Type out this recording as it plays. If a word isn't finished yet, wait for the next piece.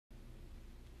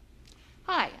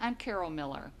I'm Carol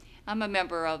Miller. I'm a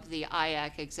member of the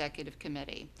IAC Executive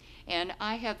Committee, and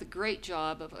I have the great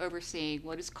job of overseeing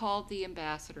what is called the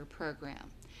Ambassador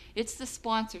Program. It's the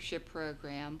sponsorship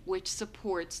program which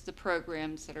supports the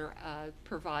programs that are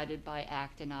provided by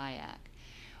ACT and IAC.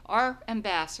 Our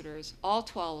ambassadors, all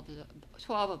 12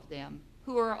 of them,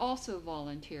 who are also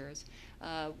volunteers,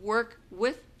 work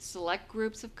with select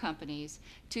groups of companies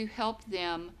to help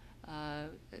them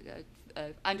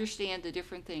understand the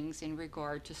different things in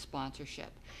regard to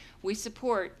sponsorship. We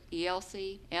support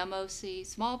ELC, MOC,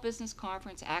 Small Business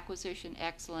Conference, Acquisition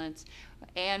Excellence,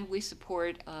 and we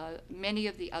support many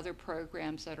of the other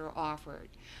programs that are offered.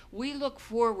 We look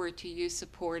forward to you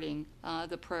supporting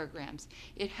the programs.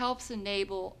 It helps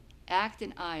enable ACT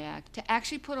and IAC to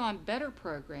actually put on better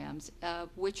programs,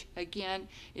 which again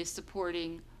is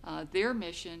supporting their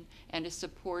mission and is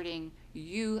supporting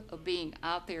you being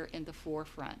out there in the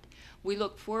forefront. We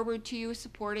look forward to you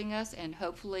supporting us, and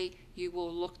hopefully you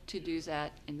will look to do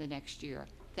that in the next year.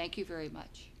 Thank you very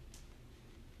much.